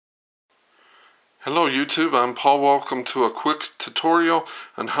Hello YouTube, I'm Paul. Welcome to a quick tutorial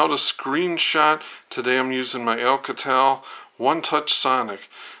on how to screenshot. Today I'm using my Alcatel One Touch Sonic.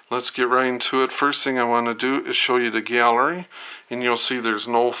 Let's get right into it. First thing I want to do is show you the gallery, and you'll see there's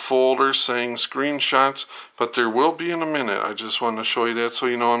no folder saying screenshots, but there will be in a minute. I just want to show you that so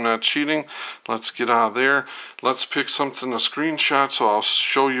you know I'm not cheating. Let's get out of there. Let's pick something to screenshot, so I'll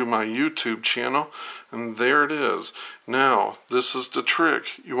show you my YouTube channel. And there it is. Now, this is the trick.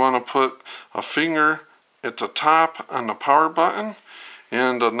 You want to put a finger at the top on the power button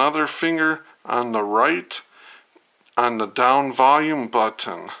and another finger on the right on the down volume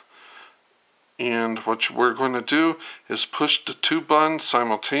button. And what we're going to do is push the two buttons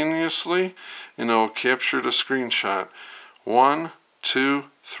simultaneously and it will capture the screenshot. 1, 2,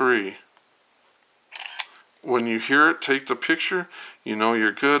 3. When you hear it, take the picture, you know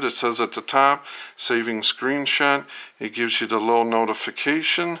you're good. It says at the top, saving screenshot. It gives you the little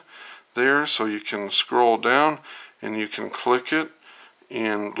notification there so you can scroll down and you can click it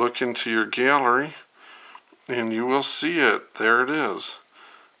and look into your gallery and you will see it. There it is.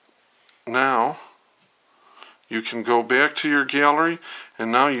 Now, you can go back to your gallery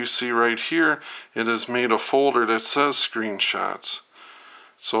and now you see right here, it has made a folder that says screenshots.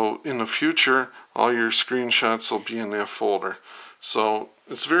 So in the future, all your screenshots will be in that folder. So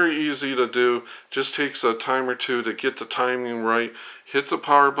it's very easy to do. Just takes a time or two to get the timing right. Hit the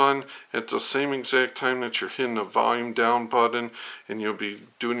power button at the same exact time that you're hitting the volume down button, and you'll be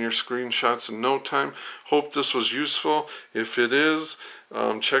doing your screenshots in no time. Hope this was useful. If it is,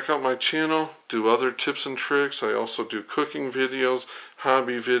 check out my channel, do other tips and tricks. I also do cooking videos,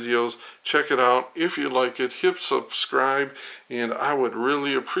 hobby videos. Check it out. If you like it, hit subscribe, and I would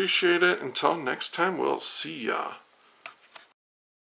really appreciate it. Until next time, we'll see ya.